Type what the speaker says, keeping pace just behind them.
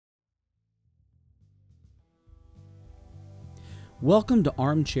Welcome to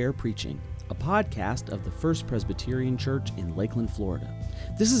Armchair Preaching, a podcast of the First Presbyterian Church in Lakeland, Florida.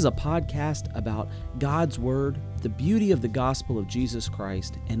 This is a podcast about God's Word, the beauty of the gospel of Jesus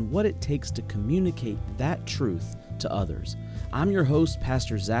Christ, and what it takes to communicate that truth to others. I'm your host,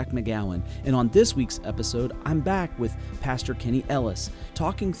 Pastor Zach McGowan, and on this week's episode, I'm back with Pastor Kenny Ellis,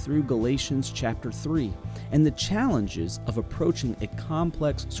 talking through Galatians chapter 3 and the challenges of approaching a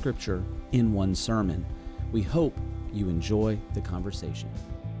complex scripture in one sermon. We hope you enjoy the conversation.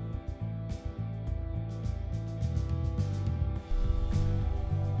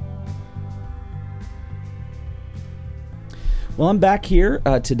 Well, I'm back here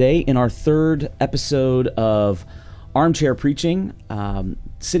today in our third episode of Armchair Preaching.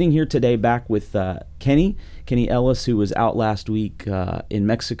 Sitting here today back with Kenny Ellis, who was out last week in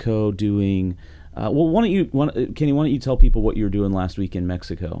Mexico doing. Kenny, why don't you tell people what you were doing last week in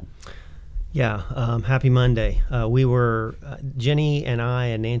Mexico? Yeah, happy Monday. We were, Jenny and I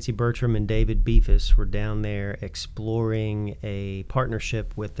and Nancy Bertram and David Beefus were down there exploring a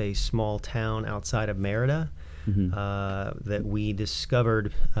partnership with a small town outside of Merida that we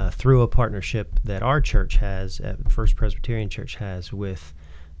discovered through a partnership that our church has, First Presbyterian Church has, with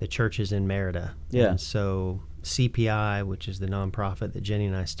the churches in Merida. Yeah. And so CPI, which is the nonprofit that Jenny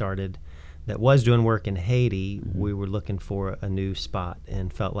and I started, that was doing work in Haiti, we were looking for a new spot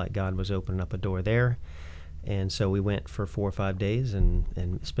and felt like God was opening up a door there. And so we went for 4 or 5 days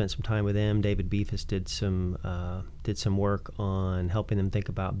and spent some time with them. David Beefus did some work on helping them think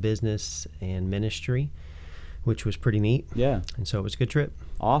about business and ministry, which was pretty neat. Yeah. And so it was a good trip.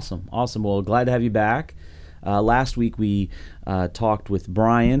 Awesome. Well, glad to have you back. Last week we talked with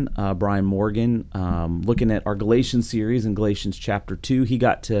Brian Morgan, looking at our Galatians series in Galatians chapter 2. He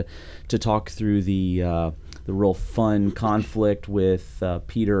got to talk through the real fun conflict with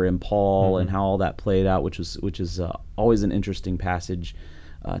Peter and Paul and how all that played out, which is always an interesting passage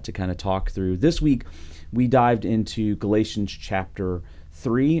to kind of talk through. This week we dived into Galatians chapter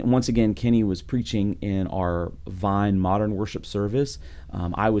 3. And once again, Kenny was preaching in our Vine Modern Worship service.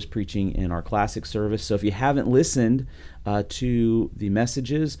 I was preaching in our classic service. So if you haven't listened to the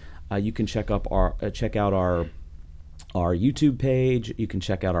messages, you can check out our YouTube page. You can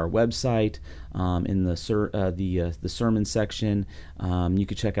check out our website in the sermon section. You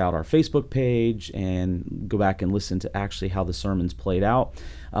can check out our Facebook page and go back and listen to actually how the sermons played out.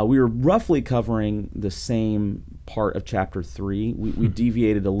 We were roughly covering the same part of chapter 3. We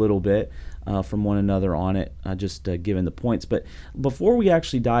deviated a little bit from one another on it, just given the points. But before we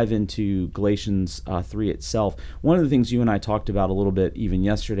actually dive into Galatians 3 itself, one of the things you and I talked about a little bit even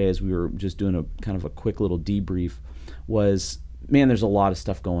yesterday as we were just doing a kind of a quick little debrief was, man, there's a lot of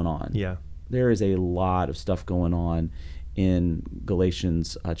stuff going on. Yeah. There is a lot of stuff going on in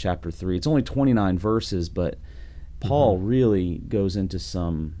Galatians chapter 3. It's only 29 verses, but Paul really goes into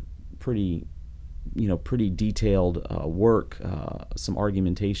some pretty detailed work, some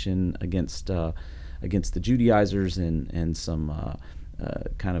argumentation against the Judaizers and some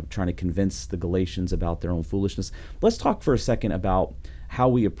kind of trying to convince the Galatians about their own foolishness. Let's talk for a second about how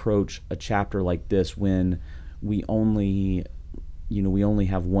we approach a chapter like this when we only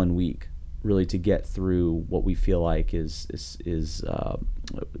have 1 week really to get through what we feel like is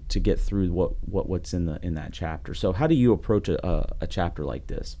to get through what's in that chapter. So how do you approach a chapter like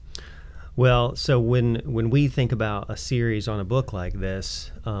this? Well, so when we think about a series on a book like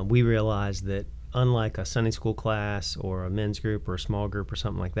this, we realize that unlike a Sunday school class or a men's group or a small group or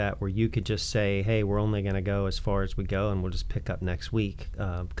something like that, where you could just say, hey, we're only going to go as far as we go and we'll just pick up next week,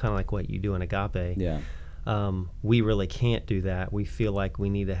 kind of like what you do in Agape. Yeah. We really can't do that. We feel like we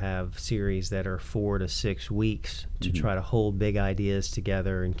need to have series that are 4 to 6 weeks to try to hold big ideas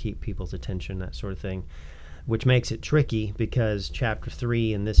together and keep people's attention, that sort of thing, which makes it tricky because chapter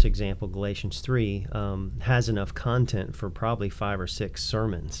 3, in this example, Galatians 3, has enough content for probably 5 or 6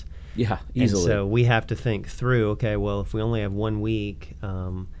 sermons. Yeah, easily. And so we have to think through, okay, well, if we only have 1 week,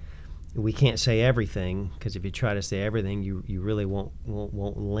 we can't say everything, because if you try to say everything, you really won't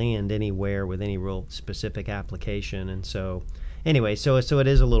land anywhere with any real specific application. And so anyway, so it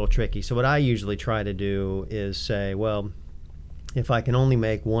is a little tricky. So what I usually try to do is say, well, if I can only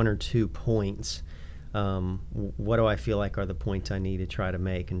make 1 or 2 points, what do I feel like are the points I need to try to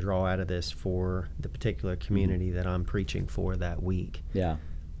make and draw out of this for the particular community that I'm preaching for that week? Yeah.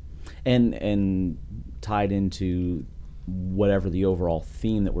 And tied into whatever the overall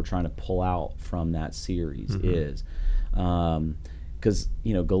theme that we're trying to pull out from that series is. Because,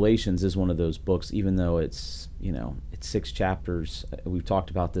 Galatians is one of those books, even though it's 6 chapters. We've talked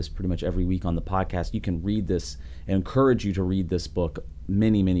about this pretty much every week on the podcast. You can read this and encourage you to read this book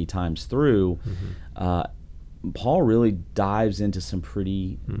many, many times through. Paul really dives into some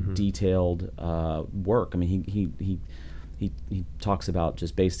pretty detailed work. I mean, he talks about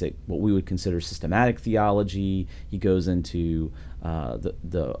just basic, what we would consider systematic theology. He goes into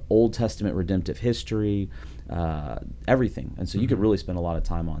the Old Testament redemptive history, everything. And so you could really spend a lot of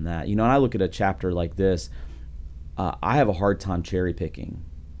time on that. And I look at a chapter like this, I have a hard time cherry picking.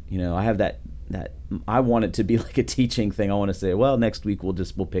 I have that I want it to be like a teaching thing. I want to say, well, next week we'll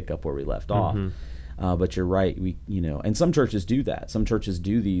pick up where we left off. But you're right. And some churches do that. Some churches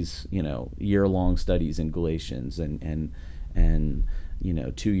do these, year-long studies in Galatians and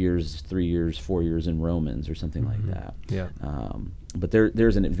 2 years, 3 years, 4 years in Romans or something like that. Yeah. But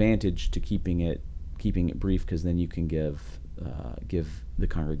there's an advantage to keeping it brief, because then you can give the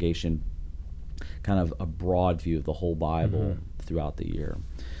congregation kind of a broad view of the whole Bible throughout the year.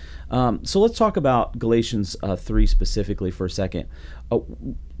 So let's talk about Galatians 3 specifically for a second.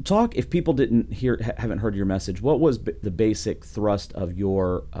 If people haven't heard your message, what was the basic thrust of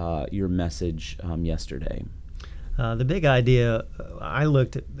your message yesterday? The big idea, I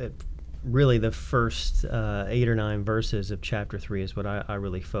looked at really the first 8 or 9 verses of chapter 3 is what I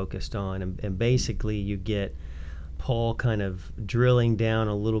really focused on. And basically you get Paul kind of drilling down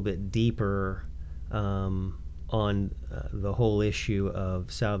a little bit deeper on the whole issue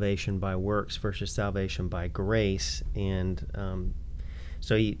of salvation by works versus salvation by grace. And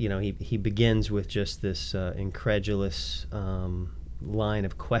so he begins with just this incredulous line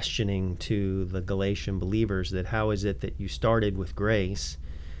of questioning to the Galatian believers, that how is it that you started with grace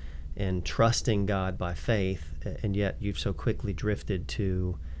and trusting God by faith, and yet you've so quickly drifted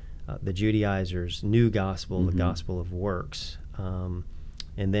to the Judaizers' new gospel, the gospel of works.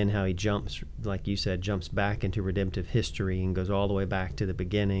 And then how he jumps, like you said, jumps back into redemptive history and goes all the way back to the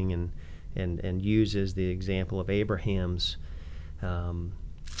beginning and uses the example of Abraham's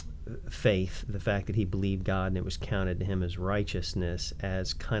faith, the fact that he believed God and it was counted to him as righteousness,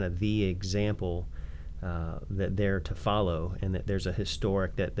 as kind of the example that they're to follow, and that there's a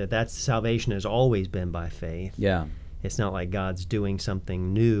historic, that's salvation has always been by faith. Yeah. It's not like God's doing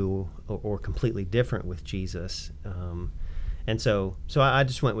something new or completely different with Jesus. And so I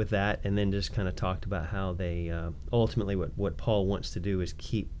just went with that, and then just kind of talked about how they ultimately what Paul wants to do is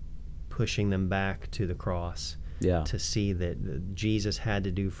keep pushing them back to the cross, to see that Jesus had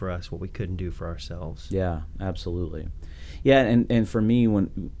to do for us what we couldn't do for ourselves. Yeah, absolutely. Yeah, and for me,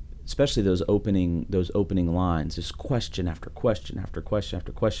 especially those opening lines, just question after question after question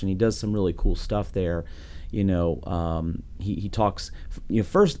after question, he does some really cool stuff there. He talks.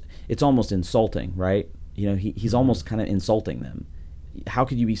 First, it's almost insulting, right? He's almost kind of insulting them. How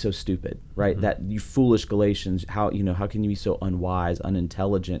could you be so stupid, right? That you foolish Galatians, how can you be so unwise,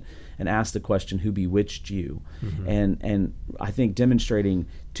 unintelligent, and ask the question, who bewitched you? And I think demonstrating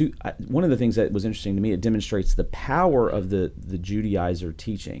one of the things that was interesting to me, it demonstrates the power of the Judaizer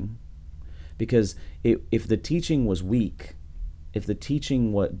teaching, because if the teaching was weak, if the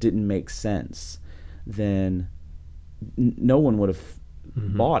teaching didn't make sense, then no one would have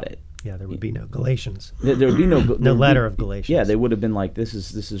bought it. Yeah, there would be no Galatians. There would be no letter of Galatians. Yeah, they would have been like, this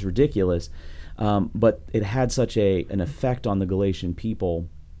is ridiculous. But it had such an effect on the Galatian people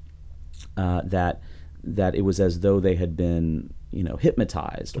that it was as though they had been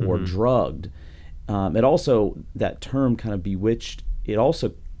hypnotized or drugged. It also, that term kind of bewitched, it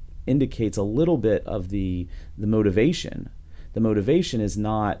also indicates a little bit of the motivation. The motivation is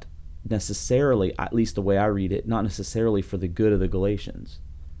not necessarily, at least the way I read it, not necessarily for the good of the Galatians.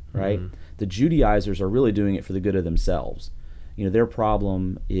 Right? The Judaizers are really doing it for the good of themselves. Their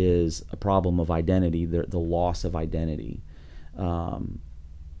problem is a problem of identity, the loss of identity. And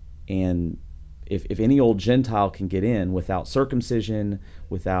if any old Gentile can get in without circumcision,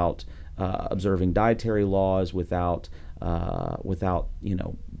 without observing dietary laws, without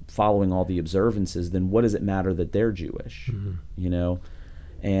following all the observances, then what does it matter that they're Jewish?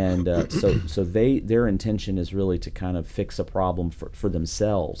 And so their intention is really to kind of fix a problem for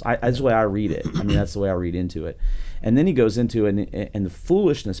themselves. That's the way I read it. I mean, that's the way I read into it. And then he goes into it, and the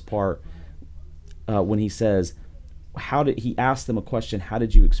foolishness part, when he says, he asked them a question, how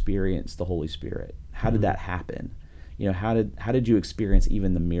did you experience the Holy Spirit? How did that happen? How did you experience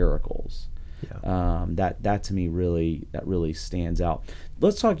even the miracles? Yeah. That to me really stands out.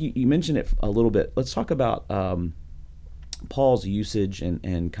 Let's talk, you mentioned it a little bit. Let's talk about Paul's usage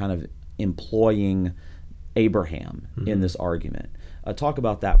and kind of employing Abraham in this argument. Talk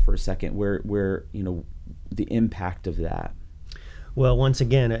about that for a second, where the impact of that. Well, once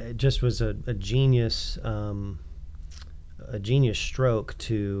again, it just was a genius stroke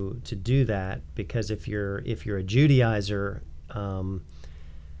to do that, because if you're a Judaizer,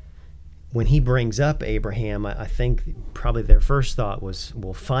 when he brings up Abraham, I think probably their first thought was,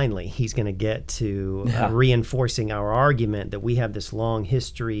 well, finally, he's going to get to reinforcing our argument that we have this long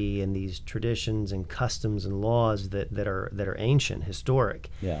history and these traditions and customs and laws that are ancient, historic.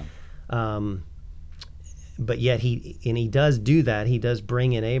 Yeah. But yet he does do that. He does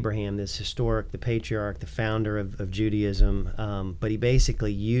bring in Abraham, this historic, the patriarch, the founder of Judaism. But he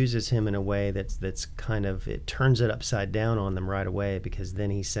basically uses him in a way that's kind of, it turns it upside down on them right away, because then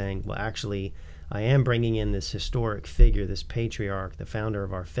he's saying, well, actually, I am bringing in this historic figure, this patriarch, the founder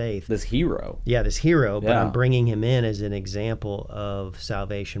of our faith. This hero. Yeah, this hero, but Yeah. I'm bringing him in as an example of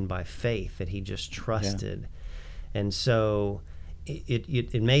salvation by faith, that he just trusted. And so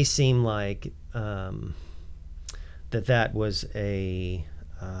it may seem like that was a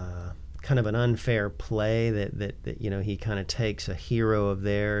kind of an unfair play, that he kind of takes a hero of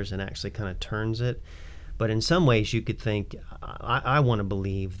theirs and actually kind of turns it. But in some ways you could think, I want to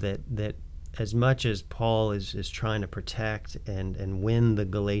believe that as much as Paul is trying to protect and win the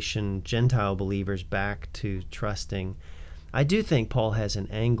Galatian Gentile believers back to trusting, I do think Paul has an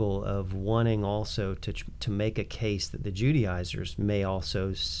angle of wanting also to make a case that the Judaizers may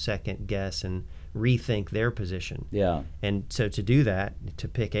also second guess and rethink their position. Yeah. And so to do that, to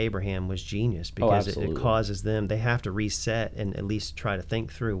pick Abraham was genius, because it causes them, they have to reset and at least try to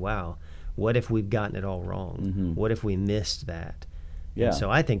think through, wow, what if we've gotten it all wrong? Mm-hmm. What if we missed that? Yeah. And so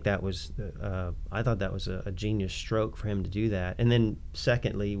I think that was, I thought that was a genius stroke for him to do that. And then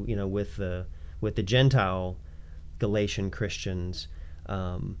secondly, with the Gentile Galatian Christians,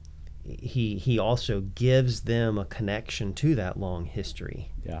 he also gives them a connection to that long history.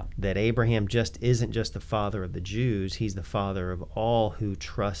 Yeah. That Abraham just isn't just the father of the Jews; he's the father of all who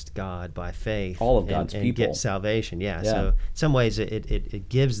trust God by faith, all of God's and people, get salvation. Yeah. So in some ways, it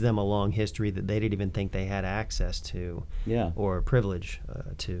gives them a long history that they didn't even think they had access to, or privilege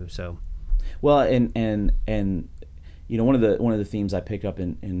to. So, well, and one of the themes I picked up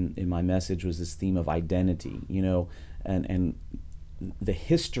in my message was this theme of identity. And the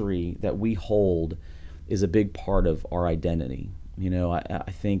history that we hold is a big part of our identity.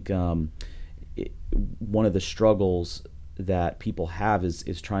 I think one of the struggles that people have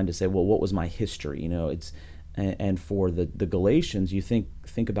is trying to say, well, what was my history? And for the Galatians, you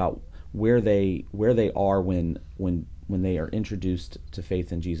think about where they are when they are introduced to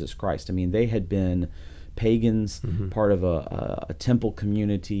faith in Jesus Christ. I mean, they had been pagans, mm-hmm. part of a temple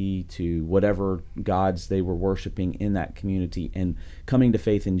community to whatever gods they were worshiping in that community, and coming to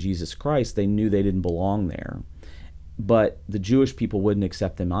faith in Jesus Christ, they knew they didn't belong there. But the Jewish people wouldn't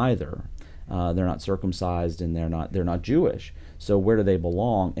accept them either. They're not circumcised and they're not Jewish. So where do they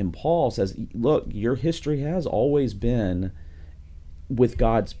belong? And Paul says, look, your history has always been with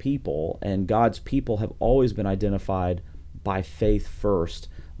God's people, and God's people have always been identified by faith first.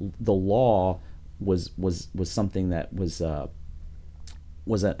 The law was something that was a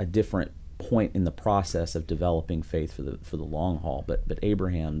different point in the process of developing faith for the long haul. But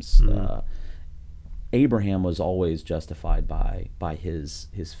Abraham's Abraham was always justified by his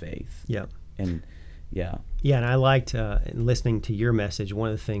faith. Yeah. And yeah, and I liked in listening to your message. One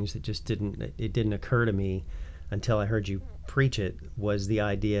of the things that just didn't occur to me until I heard you preach it was the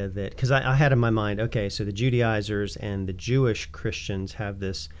idea that, because I had in my mind, okay, so the Judaizers and the Jewish Christians have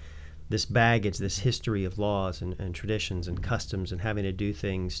this baggage, this history of laws and traditions and customs and having to do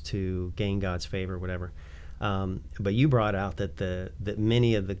things to gain God's favor, whatever. But you brought out that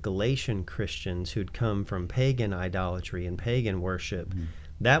many of the Galatian Christians who'd come from pagan idolatry and pagan worship, mm-hmm.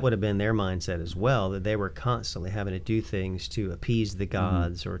 that would have been their mindset as well, that they were constantly having to do things to appease the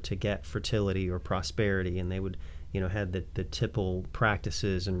gods, mm-hmm. or to get fertility or prosperity, and they would had the tipple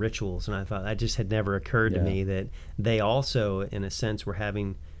practices and rituals. And I thought, that just had never occurred to me that they also, in a sense, were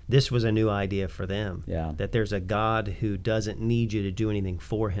having... This was a new idea for them. Yeah. That there's a God who doesn't need you to do anything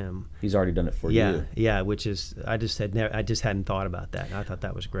for him. He's already done it for you. Yeah, which is I just hadn't thought about that. I thought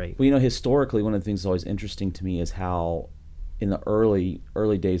that was great. Well, historically, one of the things that's always interesting to me is how in the early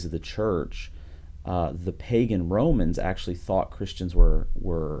days of the church, the pagan Romans actually thought Christians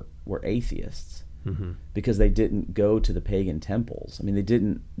were atheists, mm-hmm. because they didn't go to the pagan temples. I mean,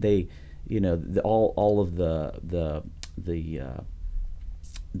 all of the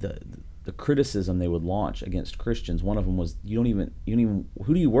criticism they would launch against Christians, one of them was, you don't even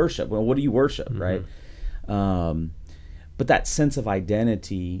who do you worship? Well, what do you worship, mm-hmm. right? But that sense of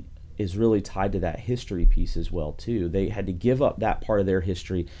identity is really tied to that history piece as well too. They had to give up that part of their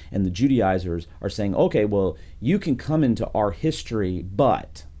history, and the Judaizers are saying, okay, well, you can come into our history,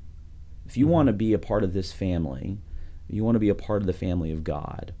 but if you mm-hmm. want to be a part of this family, you want to be a part of the family of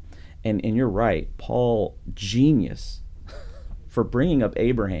God. And you're right, Paul, genius for bringing up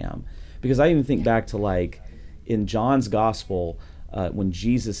Abraham, because I even think back to like in John's gospel. When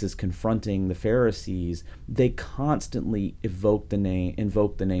Jesus is confronting the Pharisees, they constantly invoke the name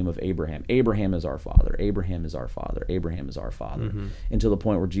of Abraham. Abraham is our father. Abraham is our father. Abraham is our father. Mm-hmm. Until the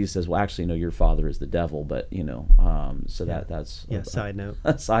point where Jesus says, "Well, actually, no, your father is the devil." But so that's side note.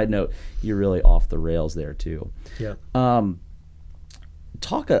 A side note. You're really off the rails there too. Yeah.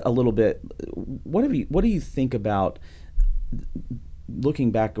 Talk a little bit. What do you think about?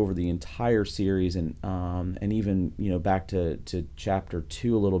 Looking back over the entire series and even back to chapter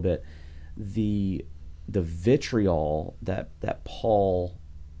 2 a little bit, the vitriol that Paul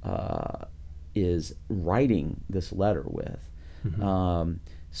is writing this letter with, Mm-hmm.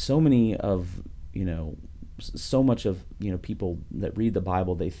 so much of people that read the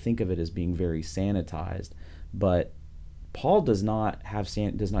Bible, they think of it as being very sanitized, but Paul does not use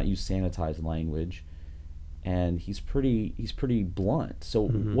sanitized language. And he's pretty blunt. So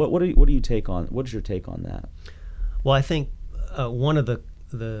Mm-hmm. what is your take on that? Well, I think one of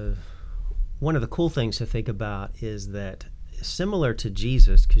the cool things to think about is that similar to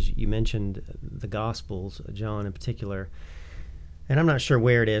Jesus, because you mentioned the Gospels, John in particular, and I'm not sure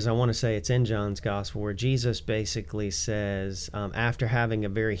where it is. I want to say it's in John's Gospel, where Jesus basically says, after having a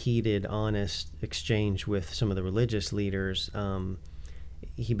very heated, honest exchange with some of the religious leaders,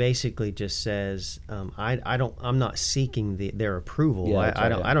 he basically just says, I'm not seeking their approval. Yeah,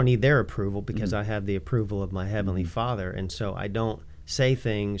 I don't need their approval because Mm-hmm. I have the approval of my Heavenly Father, and so I don't say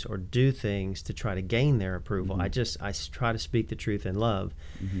things or do things to try to gain their approval. Mm-hmm. I try to speak the truth in love.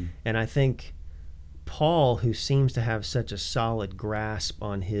 Mm-hmm. And I think Paul, who seems to have such a solid grasp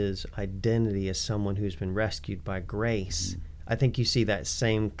on his identity as someone who's been rescued by grace, I think you see that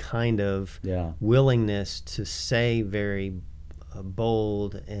same kind of willingness to say very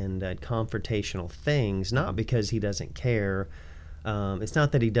bold and confrontational things, not because he doesn't care. It's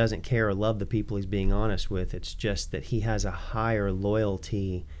not that he doesn't care or love the people he's being honest with. It's just that he has a higher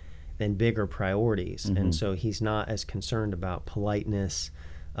loyalty and bigger priorities. Mm-hmm. And so he's not as concerned about politeness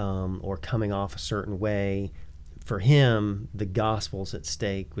or coming off a certain way. For him, the gospel's at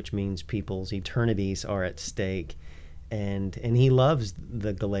stake, which means people's eternities are at stake. And he loves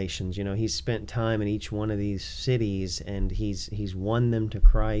the Galatians. He's spent time in each one of these cities, and he's won them to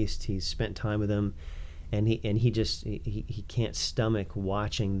Christ. He's spent time with them, and he can't stomach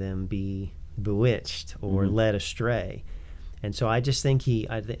watching them be bewitched or led astray. And so I just think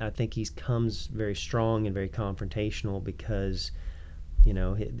I think he comes very strong and very confrontational because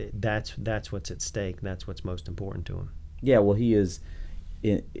that's what's at stake. That's what's most important to him. Yeah, well, he is.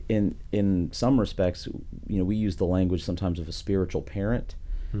 In some respects, we use the language sometimes of a spiritual parent.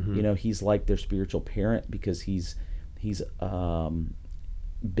 Mm-hmm. He's like their spiritual parent because he's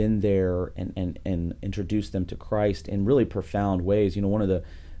been there and introduced them to Christ in really profound ways. One of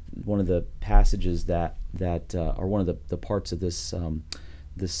the passages that are one of the parts of this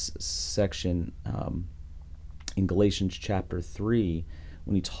section in Galatians chapter 3,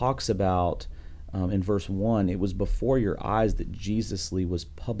 when he talks about. In verse 1, it was before your eyes that Jesus was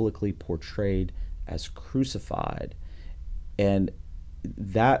publicly portrayed as crucified. And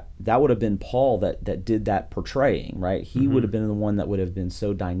that would have been Paul that did that portraying, right? He would have been the one that would have been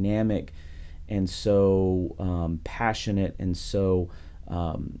so dynamic and so passionate and so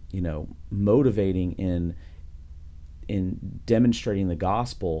motivating in demonstrating the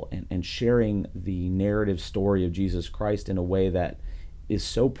gospel and sharing the narrative story of Jesus Christ in a way that is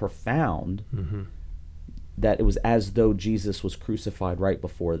so profound that it was as though Jesus was crucified right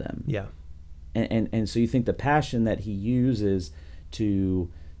before them. Yeah. And so you think the passion that he uses to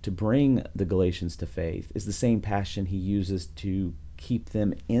bring the Galatians to faith is the same passion he uses to keep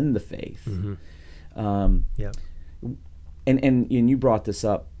them in the faith. Yeah. And you brought this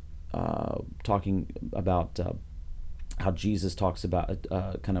up, talking about how Jesus talks about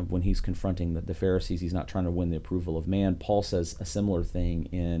kind of when he's confronting the Pharisees, he's not trying to win the approval of man. Paul says a similar thing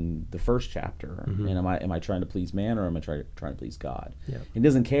in the first chapter. And am I trying to please man, or am I trying to please God? Yeah. He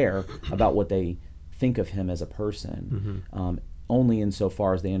doesn't care about what they think of him as a person, only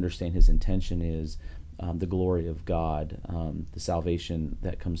insofar as they understand his intention is the glory of God, the salvation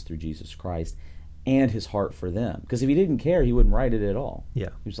that comes through Jesus Christ, and his heart for them. Because if he didn't care, he wouldn't write it at all. Yeah.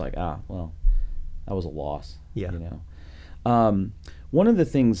 He was like, well, that was a loss. Yeah. One of the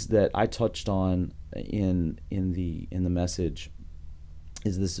things that I touched on in the message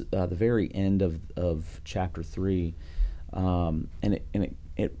is this the very end of chapter 3, and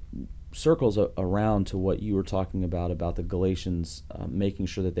it circles around to what you were talking about the Galatians making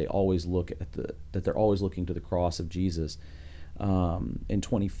sure that they always they're always looking to the cross of Jesus. in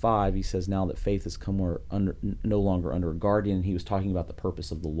 25, he says, now that faith has come, we're no longer under a guardian. He was talking about the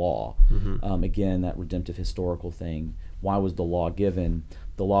purpose of the law. Again, that redemptive historical thing. Why was the law given?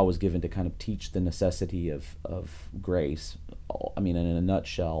 The law was given to kind of teach the necessity of grace. I mean, in a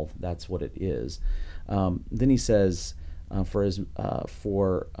nutshell, that's what it is. Then he says,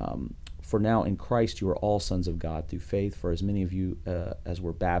 for now in Christ you are all sons of God through faith. For as many of you as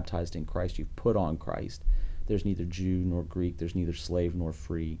were baptized in Christ, you've put on Christ. There's neither Jew nor Greek. There's neither slave nor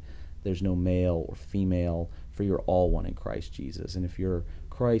free. There's no male or female, for you're all one in Christ Jesus. And if you're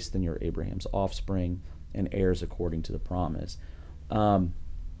Christ, then you're Abraham's offspring and heirs according to the promise.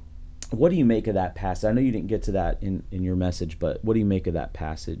 What do you make of that passage? I know you didn't get to that in your message, but what do you make of that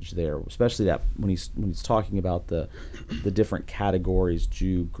passage there? Especially that when he's talking about the different categories: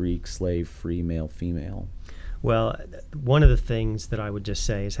 Jew, Greek, slave, free, male, female. Well, one of the things that I would just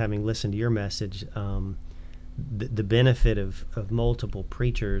say is, having listened to your message, the benefit of multiple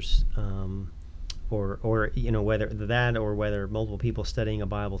preachers, or whether that or whether multiple people studying a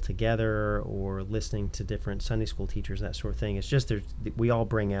Bible together or listening to different Sunday school teachers, that sort of thing. It's just we all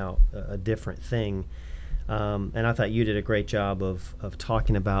bring out a different thing. And I thought you did a great job of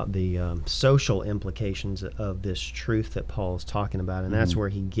talking about the social implications of this truth that Paul's talking about. And that's where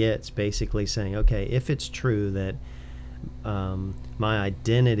he gets basically saying, okay, if it's true that my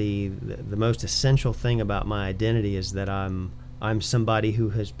identity, the most essential thing about my identity is that I'm somebody who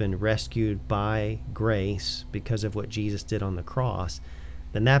has been rescued by grace because of what Jesus did on the cross,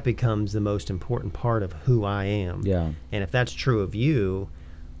 then that becomes the most important part of who I am. Yeah. And if that's true of you,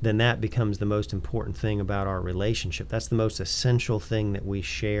 then that becomes the most important thing about our relationship. That's the most essential thing that we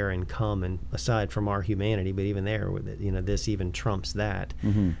share in common, aside from our humanity. But even there, this even trumps that.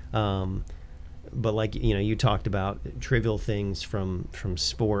 But like you talked about trivial things from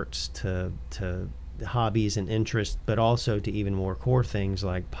sports to hobbies and interests, but also to even more core things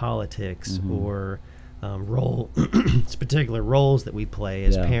like politics or particular roles that we play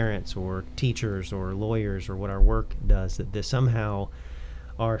as parents or teachers or lawyers, or what our work does. That somehow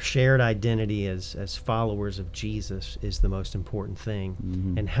our shared identity as followers of Jesus is the most important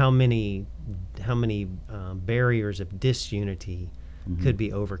thing. And how many barriers of disunity could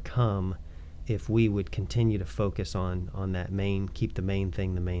be overcome if we would continue to focus on that keep the main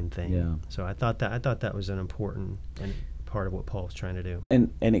thing the main thing. Yeah. So I thought that was an important part of what Paul's trying to do.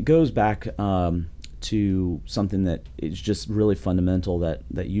 And it goes back to something that is just really fundamental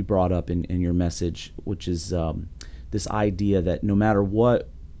that you brought up in your message, which is this idea that no matter what,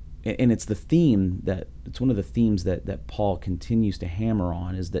 and it's one of the themes that Paul continues to hammer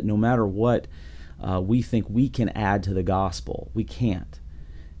on, is that no matter what we think we can add to the gospel, we can't.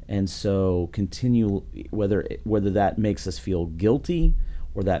 And so continue, whether that makes us feel guilty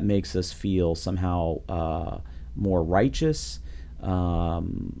or that makes us feel somehow more righteous,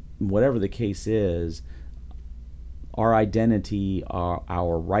 whatever the case is, our identity,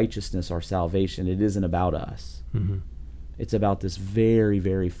 our righteousness, our salvation, it isn't about us. It's about this very,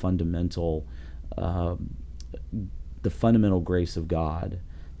 very fundamental, the fundamental grace of God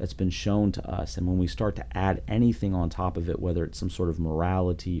that's been shown to us. And when we start to add anything on top of it, whether it's some sort of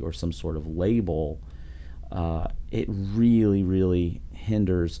morality or some sort of label, it really, really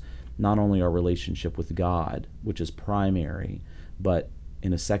hinders not only our relationship with God, which is primary, but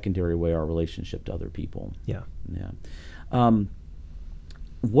in a secondary way, our relationship to other people. Yeah.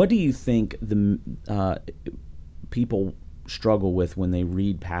 What do you think the people struggle with when they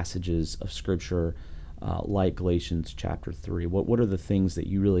read passages of Scripture like Galatians chapter 3? What are the things that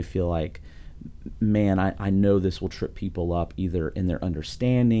you really feel like, man, I know this will trip people up, either in their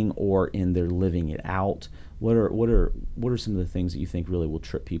understanding or in their living it out? What are some of the things that you think really will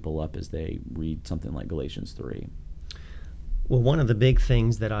trip people up as they read something like Galatians 3? Well, one of the big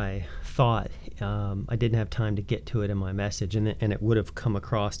things that I thought, I didn't have time to get to it in my message, and it would have come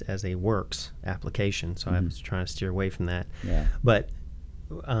across as a works application, so I was trying to steer away from that. Yeah. But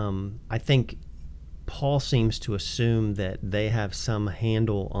I think Paul seems to assume that they have some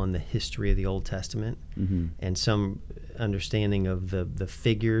handle on the history of the Old Testament and some understanding of the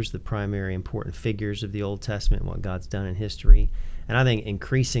figures, the primary important figures of the Old Testament, and what God's done in history. And I think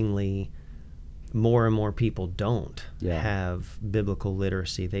increasingly more and more people don't have biblical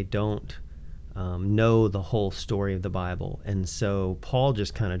literacy. They don't know the whole story of the Bible. And so Paul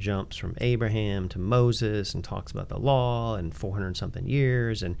just kind of jumps from Abraham to Moses and talks about the law and 400-something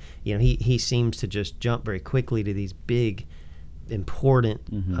years. And he seems to just jump very quickly to these big, important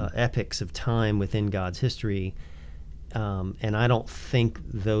epics of time within God's history. And I don't think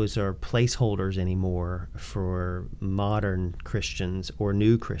those are placeholders anymore for modern Christians or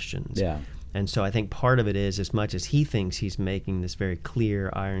new Christians. Yeah. And so I think part of it is, as much as he thinks he's making this very clear,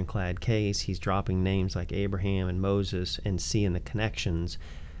 ironclad case, he's dropping names like Abraham and Moses and seeing the connections.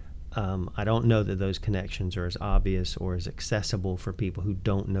 I don't know that those connections are as obvious or as accessible for people who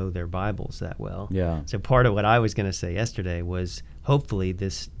don't know their Bibles that well. Yeah. So part of what I was going to say yesterday was, hopefully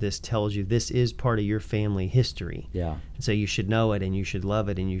this tells you this is part of your family history. Yeah. And so you should know it, and you should love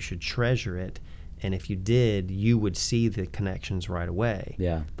it, and you should treasure it. And if you did, you would see the connections right away.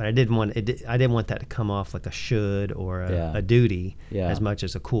 Yeah. But I didn't want that to come off like a should or a duty, as much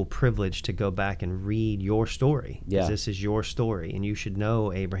as a cool privilege to go back and read your story. Because this is your story, and you should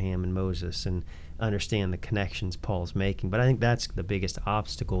know Abraham and Moses and understand the connections Paul's making. But I think that's the biggest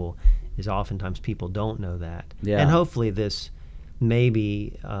obstacle, is oftentimes people don't know that. Yeah. And hopefully this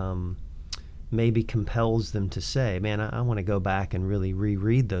maybe compels them to say, man, I want to go back and really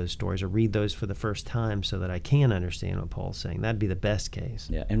reread those stories, or read those for the first time so that I can understand what Paul's saying. That'd be the best case.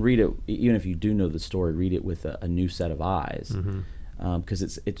 Yeah, and read it, even if you do know the story, read it with a new set of eyes.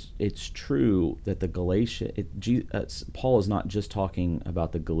 Because it's true that the Paul is not just talking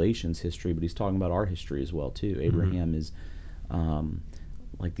about the Galatians' history, but he's talking about our history as well, too. Abraham is,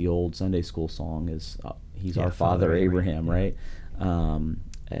 like the old Sunday school song is, he's our father Abraham, right?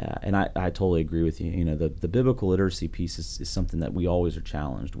 And I totally agree with you. You know, the biblical literacy piece is something that we always are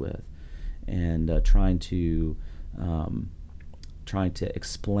challenged with, and trying to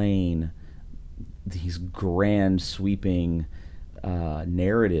explain these grand sweeping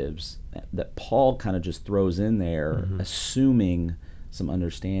narratives that Paul kind of just throws in there, assuming some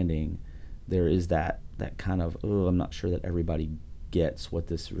understanding. There is that kind of, I'm not sure that everybody gets what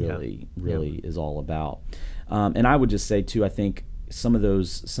this really is all about. And I would just say too, I think some of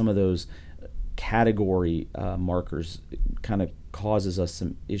those category markers kind of causes us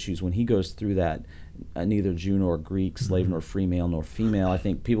some issues when he goes through that, neither Jew nor Greek, slave nor free, male nor female. I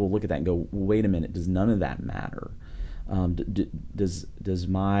think people look at that and go, wait a minute, does none of that matter? Does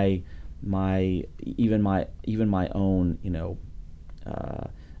my own,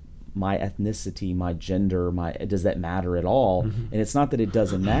 my ethnicity, my gender, does that matter at all? And it's not that it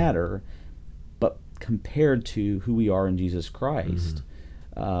doesn't matter, but compared to who we are in Jesus Christ,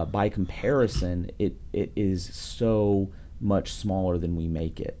 by comparison, it is so much smaller than we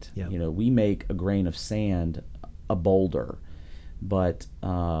make it. Yep. We make a grain of sand a boulder, but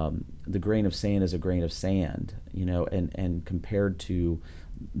the grain of sand is a grain of sand, and compared to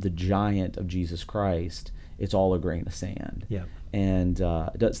the giant of Jesus Christ, it's all a grain of sand. Yeah. And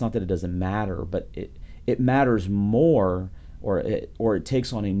it's not that it doesn't matter, but it matters more, or it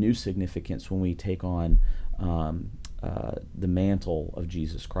takes on a new significance when we take on the mantle of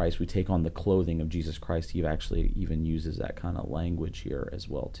Jesus Christ. We take on the clothing of Jesus Christ. He actually even uses that kind of language here as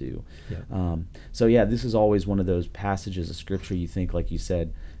well too. Yeah. So this is always one of those passages of Scripture you think, like you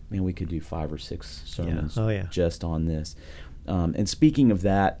said, man, we could do 5 or 6 sermons just on this. And speaking of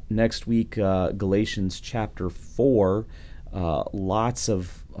that, next week, Galatians chapter 4, lots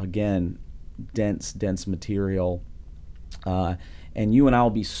of, again, dense material. And you and I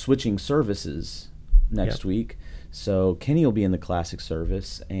will be switching services next week. So Kenny will be in the classic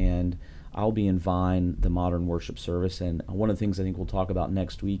service, and I'll be in Vine, the modern worship service. And one of the things I think we'll talk about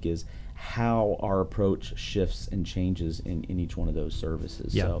next week is how our approach shifts and changes in each one of those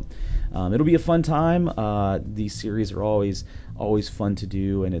services. Yeah. So it'll be a fun time. These series are always fun to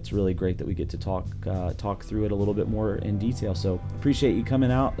do, and it's really great that we get to talk through it a little bit more in detail. So appreciate you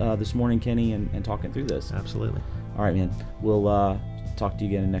coming out this morning, Kenny, and talking through this. Absolutely. All right, man. We'll talk to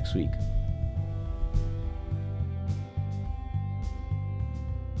you again next week.